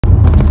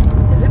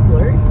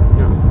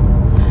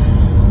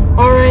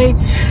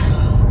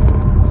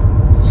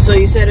right, so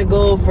you set a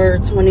goal for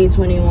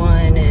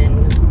 2021,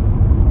 and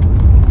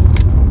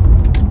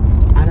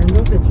I don't know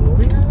if it's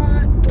moving a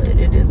lot, but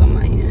it is on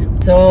my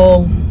end.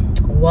 So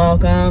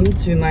welcome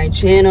to my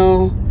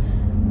channel.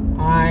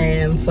 I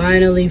am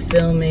finally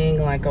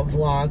filming like a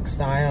vlog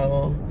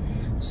style.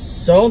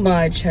 So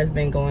much has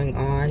been going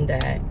on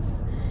that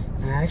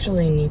I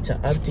actually need to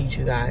update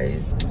you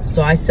guys.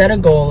 So I set a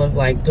goal of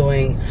like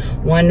doing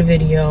one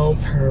video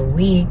per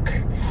week,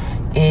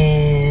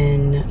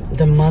 and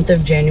the month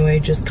of January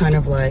just kind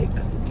of like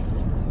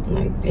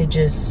it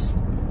just,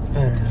 I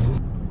don't know.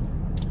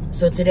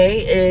 So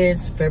today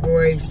is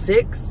February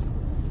 6th,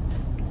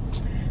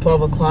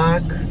 12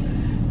 o'clock.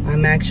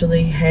 I'm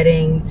actually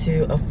heading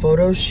to a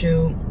photo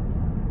shoot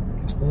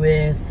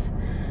with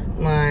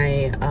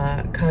my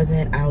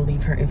cousin. I'll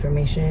leave her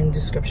information in the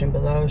description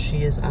below.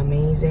 She is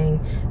amazing.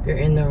 If you're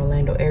in the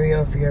Orlando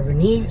area, if you ever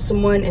need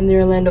someone in the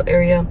Orlando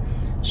area,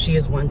 she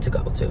is one to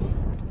go to.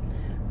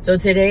 So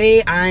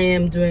today I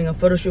am doing a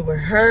photo shoot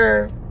with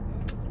her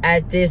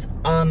at this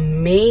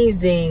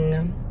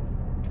amazing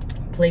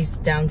place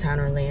downtown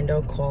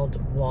Orlando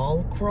called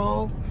Wall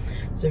Crawl.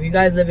 So if you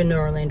guys live in the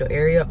Orlando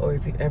area, or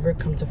if you ever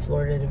come to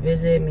Florida to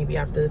visit, maybe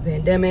after the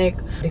pandemic,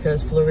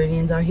 because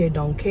Floridians out here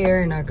don't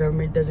care and our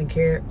government doesn't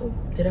care. Oh,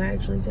 did I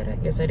actually say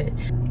that? Yes, I did.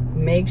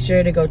 Make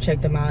sure to go check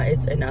them out.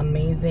 It's an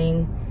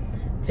amazing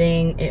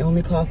thing. It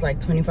only costs like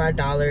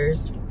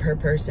 $25 per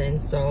person,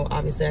 so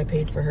obviously I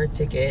paid for her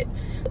ticket.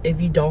 If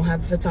you don't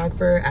have a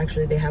photographer,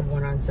 actually they have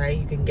one on site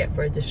you can get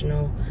for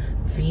additional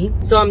fee.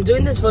 So I'm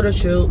doing this photo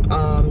shoot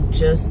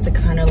just to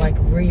kind of like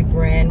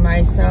rebrand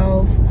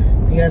myself,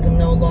 because I'm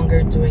no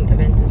longer doing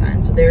event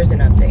design. So there's an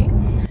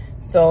update.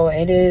 So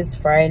it is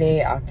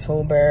Friday,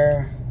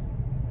 October,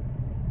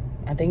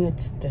 I think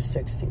it's the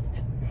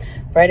 16th.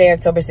 Friday,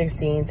 October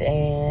 16th,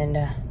 and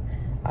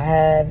I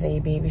have a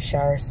baby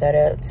shower set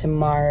up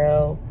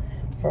tomorrow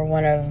for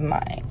one of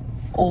my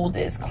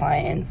oldest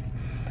clients.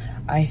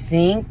 I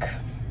think,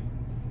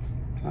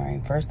 all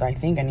right, first I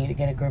think I need to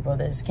get a grip of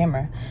this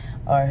camera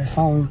or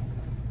phone.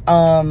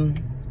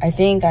 I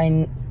think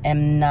I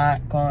am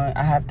not going,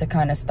 I have to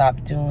kind of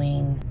stop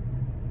doing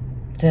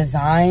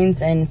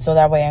designs, and so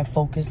that way I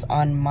focus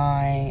on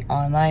my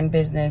online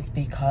business,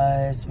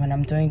 because when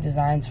I'm doing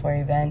designs for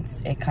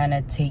events, it kind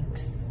of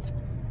takes,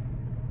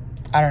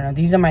 I don't know,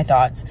 these are my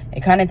thoughts.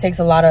 It kind of takes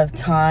a lot of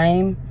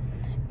time,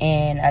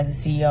 and as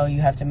a CEO,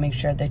 you have to make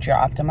sure that you're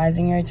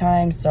optimizing your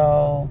time.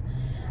 So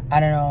I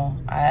don't know,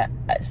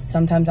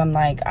 sometimes I'm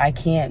like, I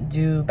can't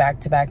do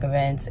back-to-back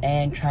events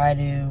and try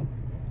to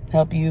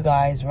help you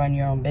guys run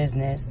your own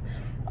business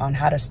on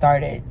how to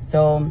start it.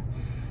 So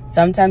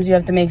sometimes you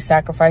have to make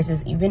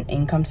sacrifices, even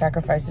income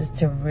sacrifices,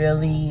 to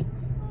really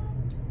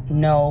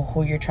know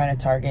who you're trying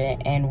to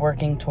target and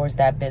working towards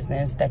that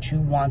business that you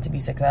want to be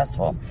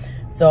successful.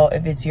 So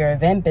if it's your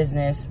event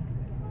business,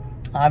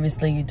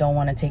 obviously you don't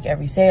want to take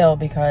every sale,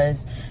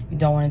 because you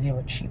don't want to deal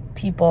with cheap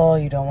people,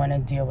 you don't want to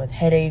deal with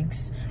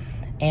headaches.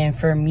 And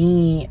for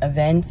me,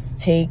 events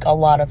take a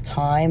lot of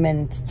time,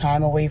 and it's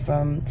time away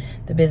from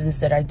the business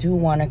that I do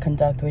want to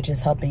conduct, which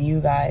is helping you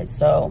guys.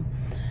 So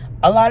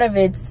a lot of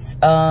it's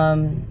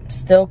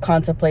still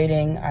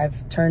contemplating.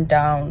 I've turned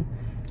down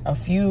a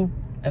few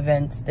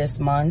events this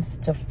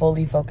month to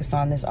fully focus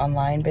on this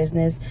online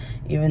business,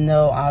 even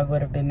though I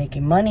would have been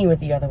making money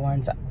with the other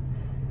ones.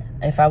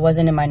 If I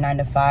wasn't in my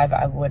 9-to-5,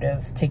 I would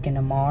have taken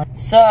them on.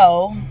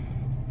 So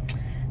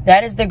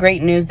that is the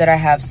great news that I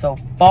have so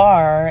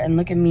far. And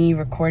look at me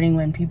recording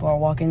when people are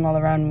walking all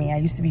around me. I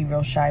used to be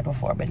real shy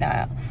before, but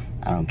now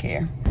I don't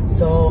care.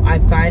 So I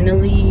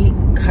finally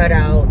cut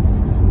out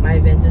my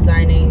event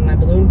designing, my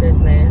balloon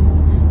business,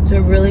 to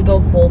really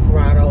go full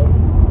throttle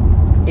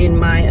in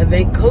my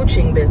event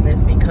coaching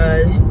business,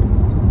 because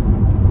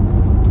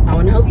I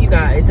want to help you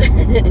guys.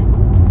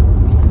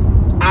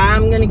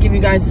 I'm going to give you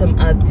guys some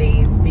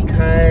updates,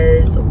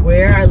 because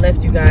where I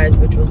left you guys,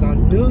 which was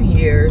on New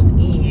Year's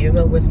Eve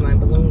with my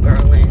balloon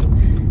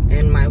garland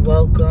and my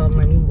welcome,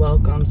 my new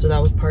welcome. So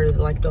that was part of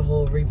like the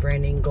whole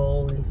rebranding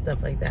goal and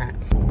stuff like that.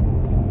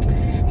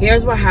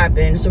 Here's what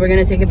happened. So we're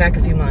going to take it back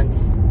a few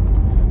months.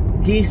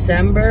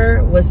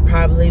 December was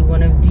probably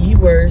one of the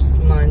worst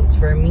months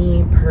for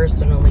me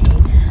personally.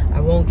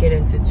 I won't get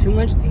into too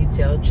much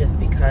detail, just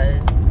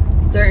because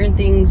certain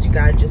things you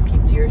gotta just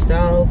keep to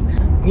yourself.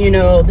 You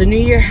know, the new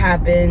year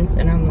happens,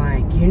 and I'm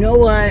like, you know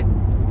what?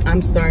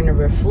 I'm starting to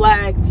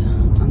reflect.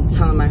 I'm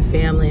telling my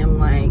family, I'm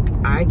like,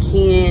 I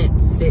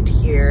can't sit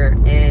here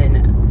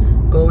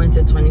and go into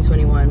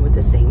 2021 with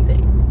the same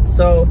thing.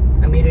 So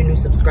I made a new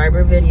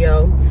subscriber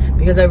video,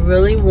 because I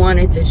really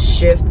wanted to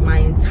shift my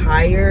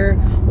entire,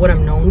 what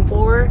I'm known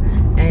for,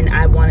 and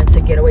I wanted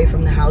to get away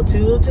from the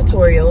how-to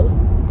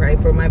tutorials, right,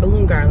 for my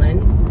balloon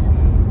garlands,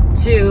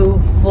 to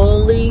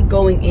fully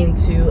going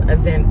into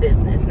event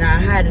business. Now, I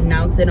had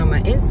announced it on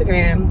my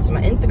Instagram, so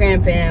my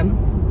Instagram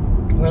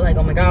fam were like,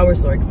 oh my God, we're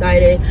so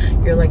excited.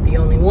 You're like the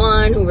only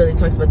one who really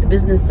talks about the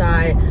business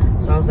side.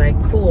 So I was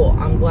like, cool,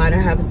 I'm glad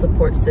I have a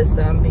support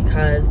system,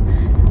 because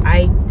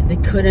they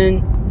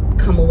couldn't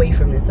come away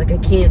from this. Like, I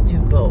can't do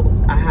both.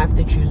 I have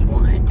to choose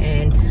one,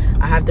 and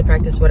I have to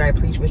practice what I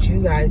preach with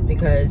you guys,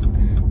 because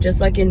just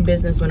like in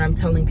business, when I'm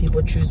telling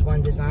people choose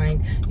one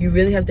design, you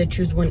really have to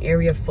choose one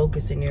area of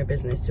focus in your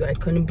business too. I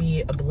couldn't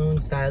be a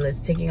balloon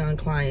stylist taking on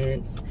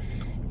clients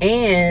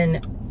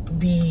and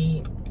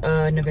be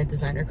an event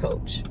designer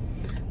coach.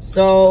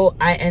 So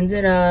I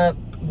ended up,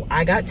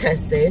 I got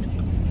tested,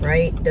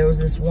 right? There was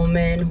this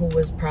woman who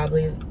was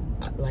probably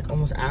like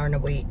almost hour and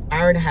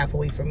a half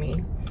away from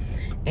me,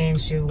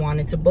 and she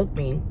wanted to book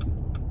me.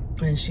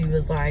 And she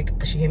was like,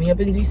 she hit me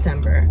up in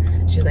December.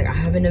 She's like, I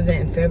have an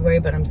event in February,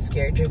 but I'm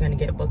scared you're gonna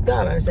get booked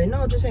up. I was like,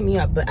 no, just hit me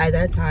up. But at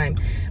that time,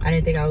 I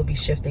didn't think I would be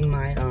shifting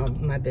my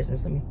my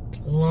business. I mean,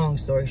 long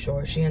story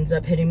short, she ends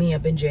up hitting me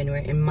up in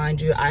January. And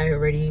mind you, I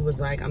already was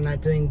like, I'm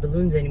not doing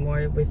balloons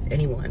anymore with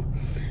anyone,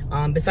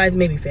 besides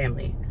maybe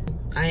family.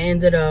 I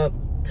ended up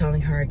telling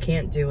her I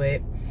can't do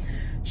it.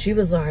 She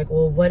was like,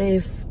 well, what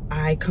if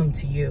I come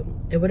to you?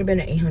 It would have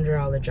been an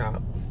 $800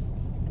 job.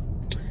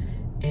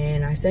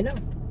 And I said no.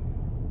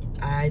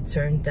 I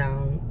turned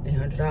down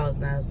 $800.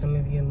 Now, some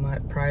of you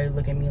might probably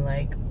look at me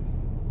like,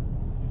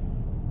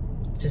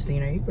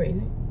 Justine, are you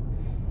crazy?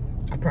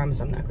 I promise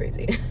I'm not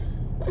crazy.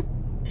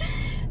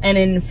 And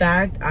in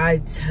fact, I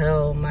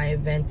tell my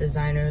event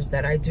designers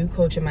that I do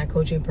coach in my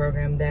coaching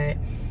program that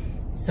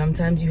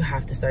sometimes you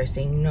have to start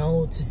saying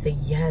no to say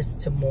yes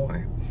to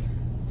more.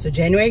 So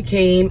January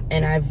came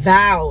and I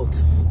vowed,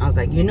 I was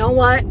like, you know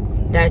what?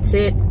 That's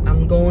it.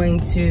 I'm going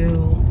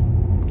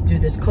to do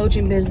this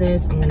coaching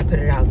business. I'm going to put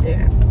it out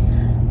there.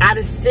 Out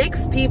of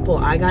 6 people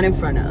I got in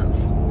front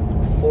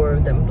of, 4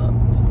 of them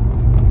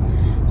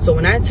booked. So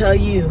when I tell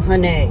you,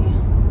 honey,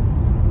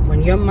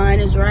 when your mind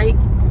is right,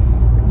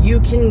 you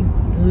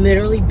can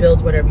literally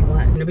build whatever you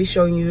want. I'm gonna be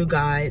showing you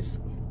guys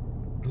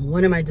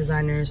one of my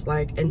designers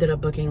like ended up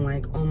booking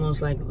like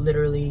almost like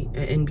literally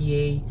an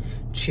NBA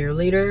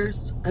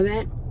cheerleaders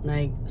event,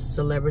 like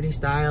celebrity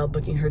style,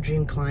 booking her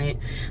dream client.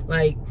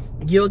 Like,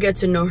 you'll get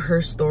to know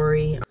her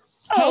story.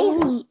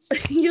 Oh,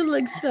 you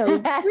look so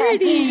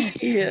pretty.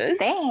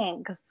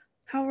 Thanks.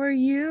 How are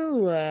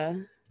you?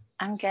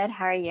 I'm good.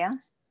 How are you?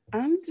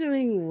 I'm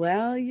doing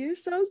well. You're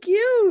so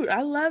cute.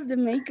 I love the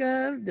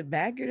makeup, the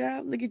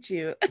background. Look at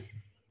you.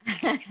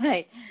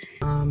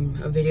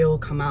 A video will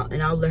come out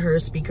and I'll let her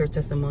speak her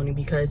testimony,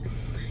 because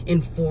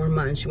in 4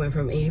 months she went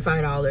from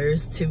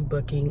 $85 to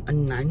booking a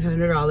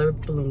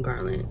 $900 balloon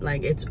garland.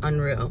 Like, it's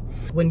unreal.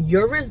 When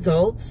your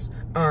results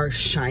are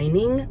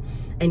shining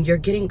and you're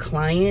getting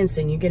clients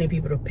and you're getting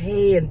people to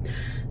pay, and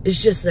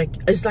it's just like,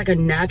 it's like a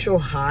natural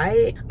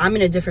high. I'm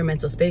in a different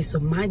mental space, so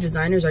my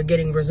designers are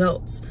getting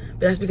results, but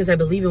that's because I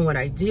believe in what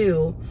I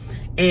do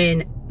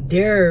and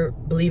they're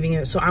believing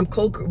it. So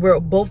we're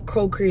both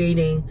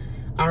co-creating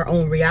our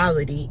own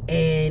reality,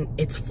 and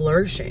it's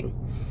flourishing.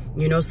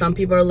 You know, some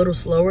people are a little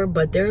slower,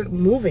 but they're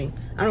moving.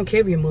 I don't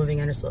care if you're moving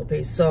at a slow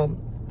pace. So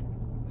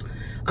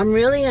I'm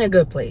really in a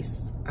good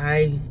place.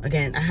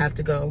 Again, I have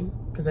to go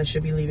because I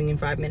should be leaving in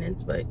 5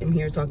 minutes, but I'm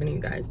here talking to you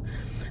guys.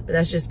 But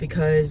that's just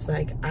because,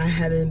 like, I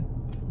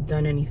haven't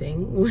done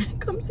anything when it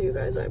comes to you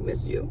guys. I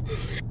miss you.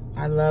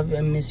 I love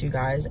and miss you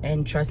guys,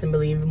 and trust and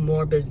believe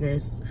more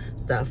business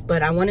stuff.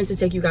 But I wanted to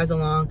take you guys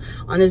along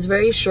on this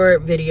very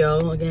short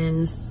video.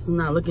 Again, it's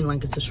not looking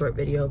like it's a short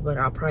video, but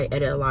I'll probably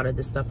edit a lot of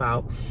this stuff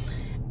out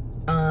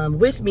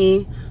with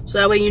me, so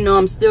that way you know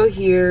I'm still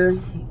here.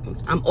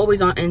 I'm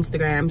always on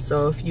Instagram,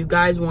 so if you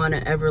guys want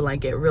to ever like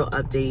get real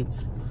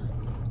updates,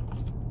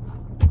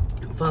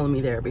 follow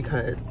me there,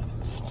 because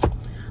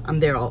I'm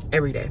there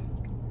every day,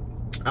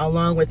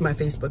 along with my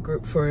Facebook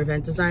group for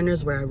event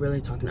designers, where I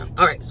really talk now.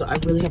 All right, so I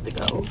really have to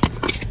go,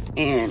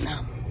 and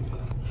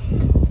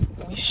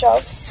we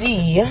shall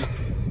see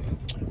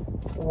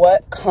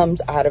what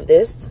comes out of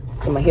this.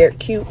 So my hair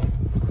cute.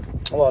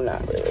 Well,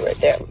 not really right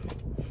there.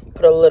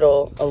 Put a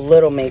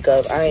little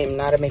makeup. I am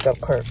not a makeup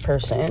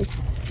person.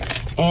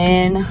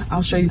 And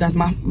I'll show you guys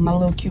my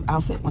little cute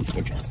outfit once I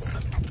get dressed.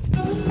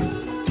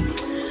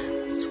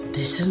 So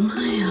this is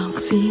my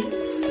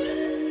outfits.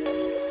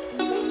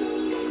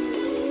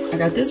 I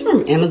got this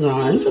from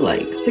Amazon for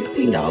like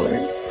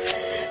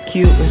 $16.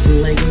 Cute, with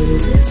some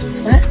leggings and some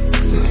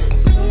flats.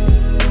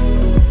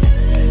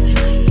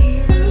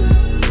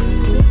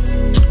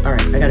 All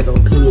right, I gotta go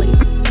because I'm late.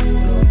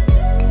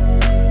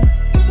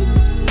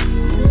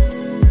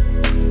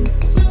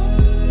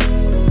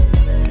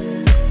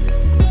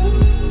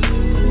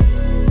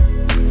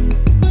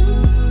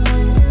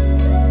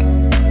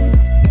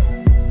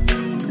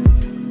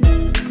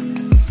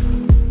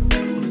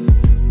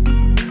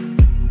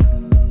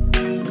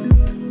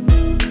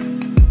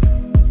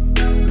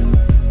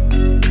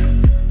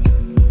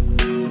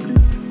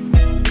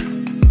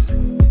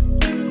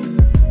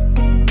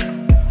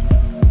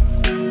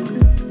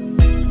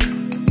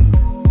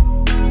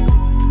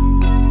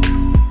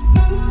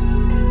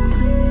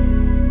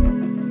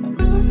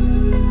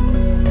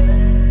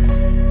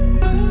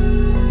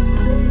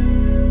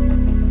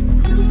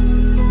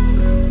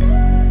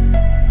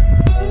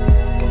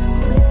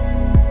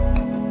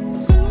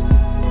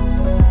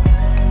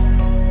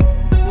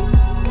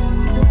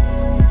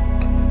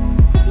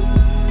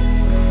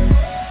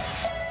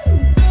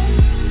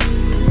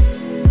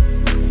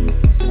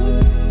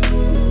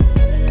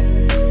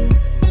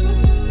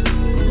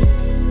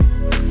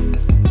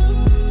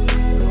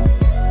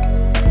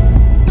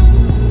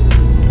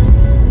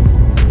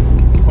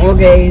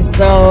 Okay,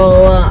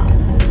 so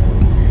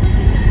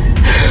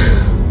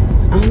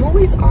I'm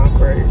always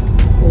awkward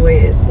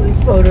with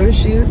photo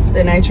shoots,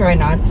 and I try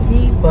not to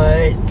be,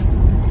 but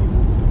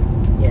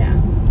yeah,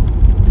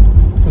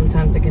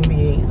 sometimes it can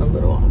be a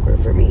little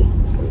awkward for me.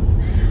 Because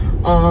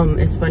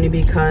it's funny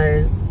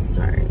because,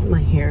 sorry,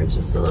 my hair is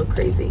just a little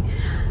crazy.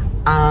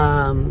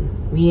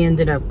 We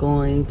ended up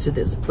going to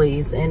this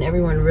place and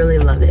everyone really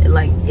loved it.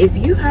 Like, if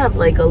you have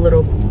like a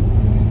little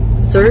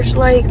search,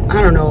 like,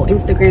 I don't know,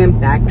 Instagram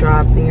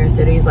backdrops in your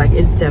cities, like,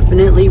 it's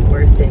definitely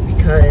worth it,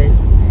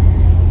 because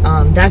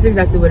that's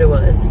exactly what it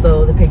was.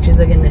 So the pictures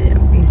are gonna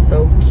be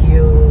so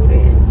cute,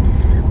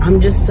 and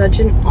I'm just such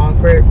an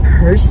awkward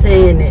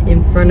person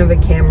in front of a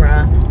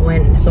camera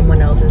when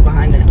someone else is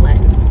behind that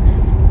lens.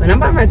 When I'm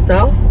by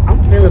myself,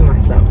 I'm feeling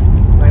myself.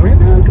 Like right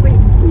now, it could be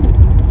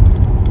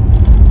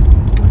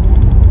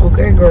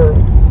okay, girl,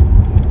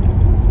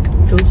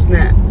 2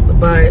 snaps.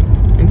 But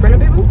in front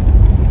of people,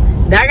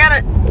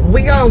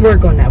 we gonna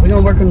work on that. We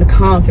gonna work on the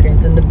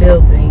confidence in the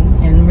building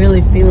and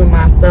really feeling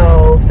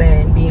myself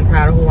and being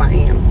proud of who I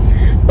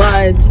am.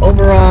 But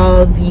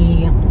overall,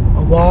 the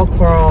wall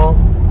crawl,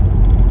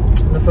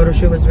 the photo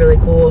shoot was really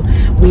cool.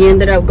 We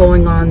ended up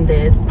going on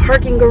this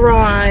parking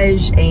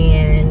garage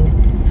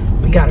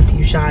and we got a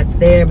few shots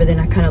there, but then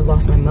I kind of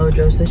lost my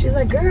mojo. So she's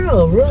like,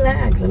 girl,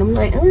 relax. And I'm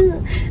like,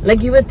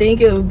 like, you would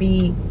think it would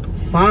be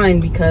fine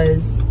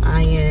because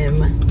I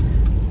am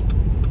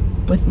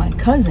with my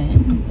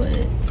cousin,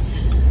 but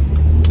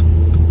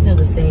still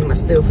the same. I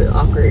still feel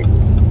awkward.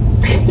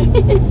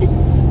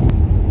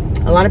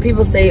 A lot of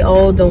people say,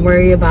 oh, don't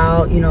worry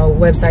about, you know,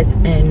 websites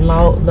and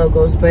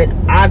logos, but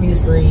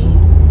obviously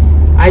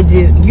I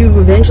do. You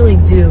eventually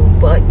do,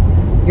 but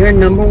your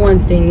number one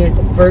thing is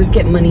first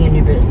get money in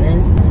your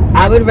business.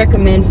 I would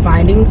recommend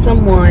finding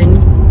someone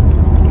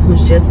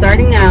who's just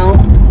starting out,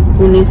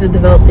 who needs to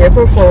develop their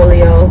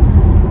portfolio,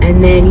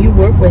 and then you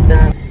work with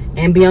them.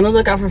 And be on the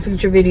lookout for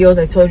future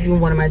videos. I told you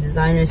one of my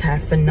designers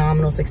had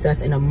phenomenal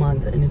success in a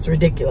month, and it's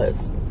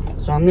ridiculous.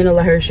 So I'm gonna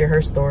let her share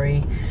her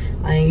story,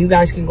 and you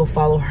guys can go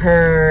follow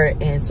her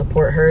and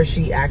support her.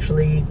 She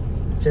actually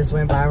just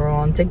went viral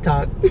on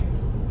TikTok.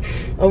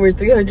 Over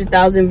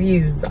 300,000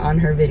 views on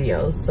her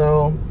videos.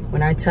 So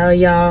when I tell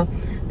y'all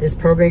this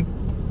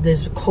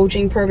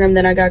coaching program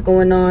that I got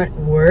going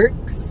on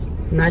works,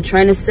 I'm not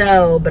trying to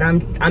sell, but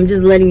I'm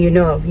just letting you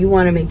know, if you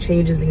want to make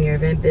changes in your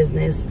event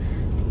business,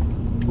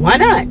 why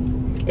not?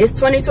 It's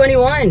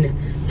 2021.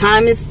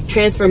 Time is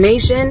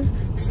transformation.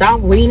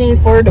 Stop waiting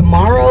for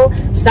tomorrow.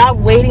 Stop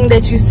waiting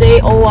that you say,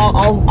 oh,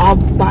 I'll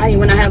buy it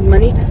when I have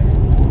money.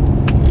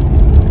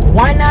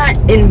 Why not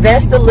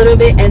invest a little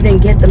bit and then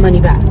get the money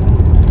back?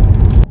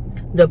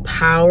 The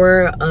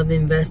power of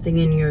investing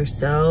in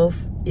yourself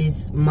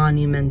is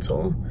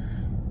monumental.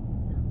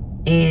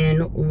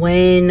 And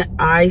when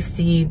I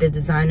see the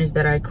designers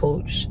that I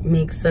coach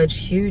make such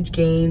huge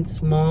gains,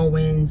 small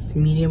wins,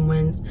 medium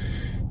wins,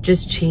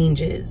 just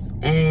changes,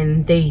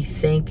 and they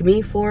thank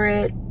me for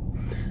it,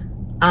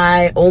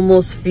 I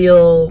almost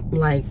feel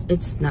like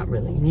it's not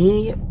really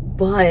me,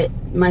 but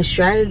my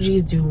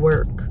strategies do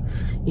work.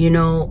 You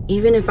know,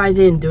 even if I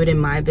didn't do it in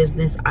my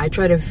business, I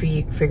try to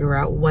figure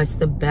out what's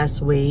the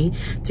best way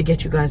to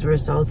get you guys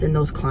results in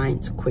those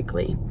clients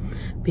quickly.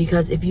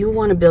 Because if you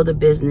want to build a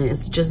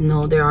business, just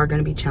know there are going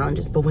to be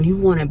challenges. But when you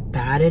want it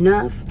bad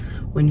enough,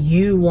 when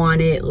you want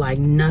it like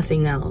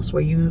nothing else,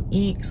 where you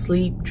eat,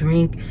 sleep,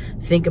 drink,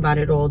 think about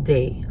it all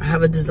day. I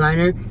have a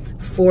designer,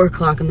 4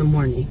 o'clock in the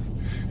morning.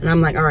 And I'm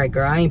like, all right,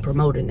 girl, I ain't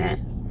promoting that.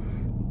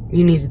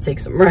 You need to take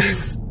some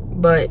rest.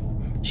 But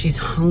she's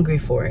hungry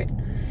for it.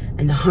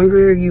 And the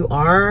hungrier you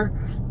are,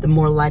 the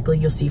more likely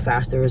you'll see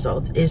faster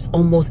results. It's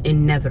almost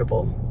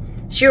inevitable.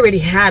 She already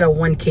had a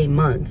 1K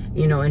month,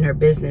 you know, in her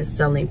business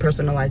selling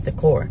personalized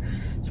decor.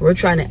 So we're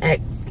trying to,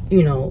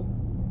 you know,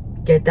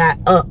 get that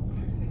up.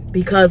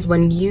 Because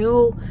when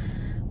you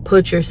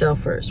put yourself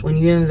first, when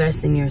you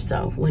invest in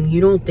yourself, when you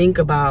don't think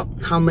about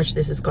how much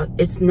this is cost,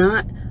 it's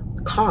not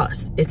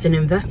cost, it's an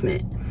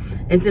investment.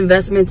 It's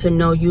investment to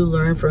know you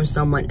learn from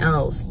someone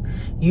else.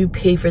 You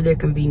pay for their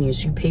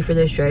convenience, you pay for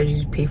their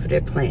strategies, you pay for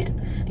their plan,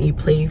 and you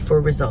pay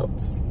for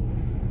results.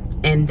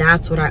 And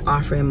that's what I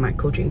offer in my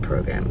coaching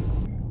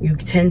program. You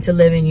tend to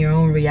live in your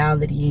own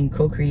reality and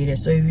co-create it.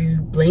 So if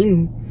you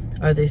blame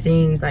other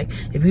things, like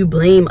if you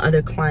blame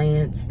other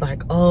clients,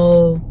 like,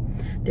 oh,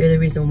 they're the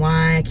reason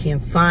why I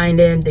can't find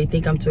them, they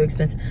think I'm too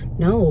expensive.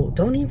 No,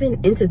 don't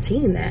even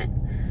entertain that.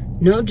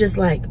 No, just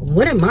like,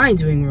 what am I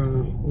doing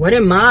wrong?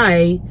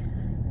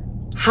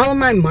 How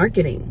am I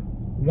marketing?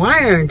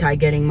 Why aren't I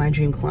getting my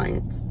dream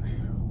clients?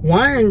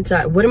 What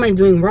am I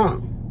doing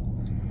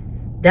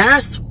wrong?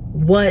 That's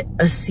what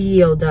a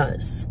CEO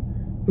does.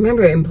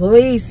 Remember,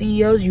 employees,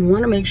 CEOs, you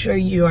want to make sure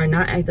you are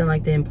not acting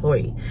like the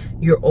employee.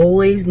 Your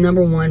always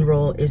number one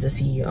role is a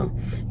CEO.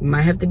 You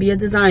might have to be a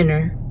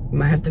designer. You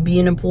might have to be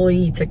an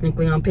employee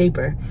technically on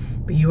paper,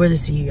 but you are the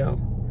CEO.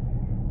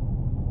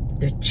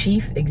 The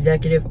Chief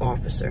Executive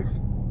Officer,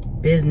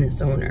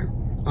 business owner,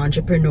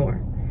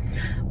 entrepreneur,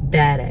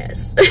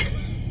 badass.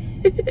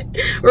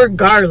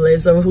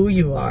 Regardless of who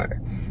you are,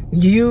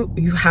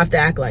 you have to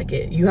act like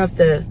it. You have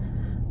to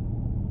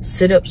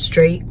sit up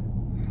straight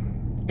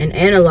and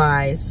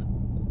analyze,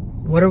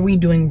 what are we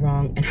doing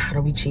wrong and how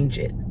do we change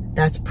it?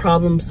 That's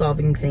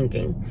problem-solving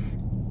thinking.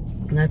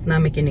 And that's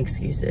not making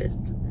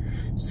excuses.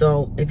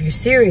 So if you're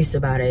serious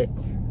about it,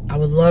 I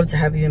would love to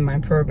have you in my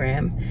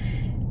program.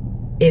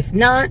 If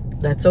not,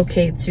 that's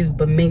okay too,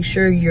 but make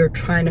sure you're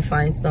trying to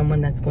find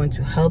someone that's going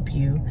to help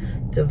you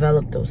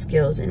develop those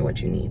skills and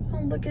what you need. Oh,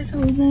 look at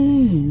who this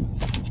is.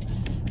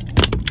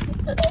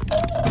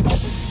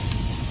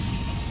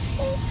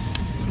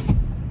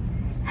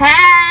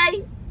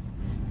 Hey!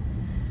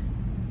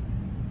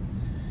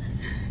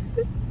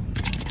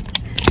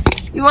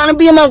 You want to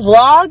be in my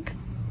vlog?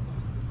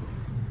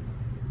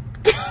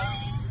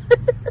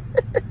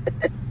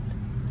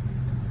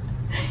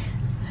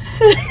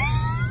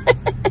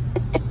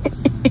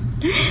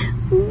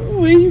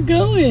 Where you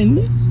going?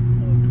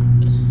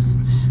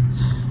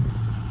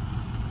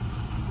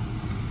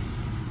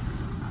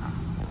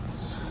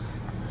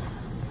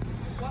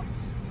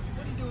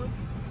 What are you doing?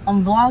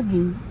 I'm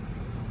vlogging.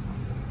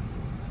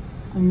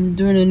 I'm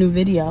doing a new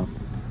video.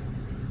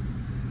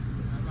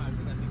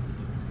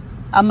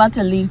 I'm about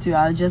to leave too.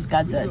 I just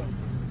got done.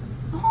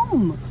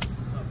 Home.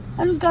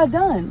 I just got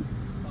done.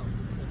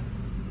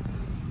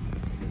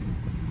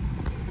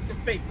 What's your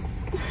face?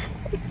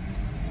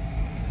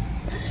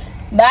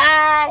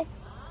 Bye.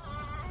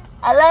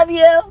 I love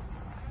you.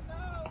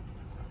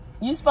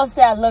 You're supposed to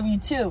say I love you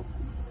too.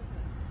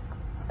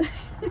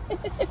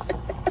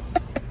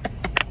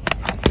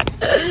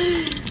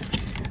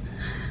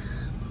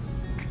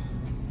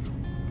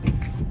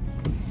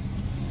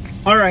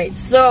 All right,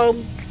 so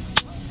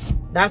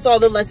that's all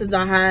the lessons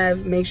I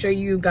have. Make sure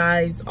you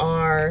guys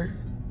are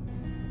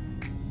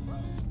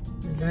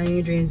designing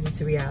your dreams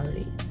into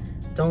reality.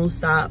 Don't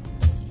stop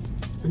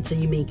until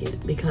you make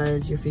it,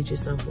 because your future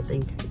self will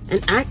thank you.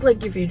 And act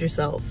like your future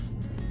self,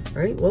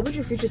 right? What would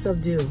your future self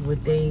do?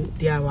 Would they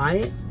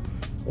DIY it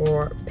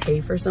or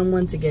pay for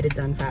someone to get it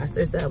done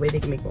faster so that way they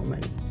can make more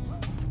money?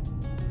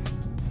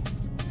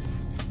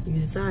 You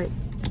decide.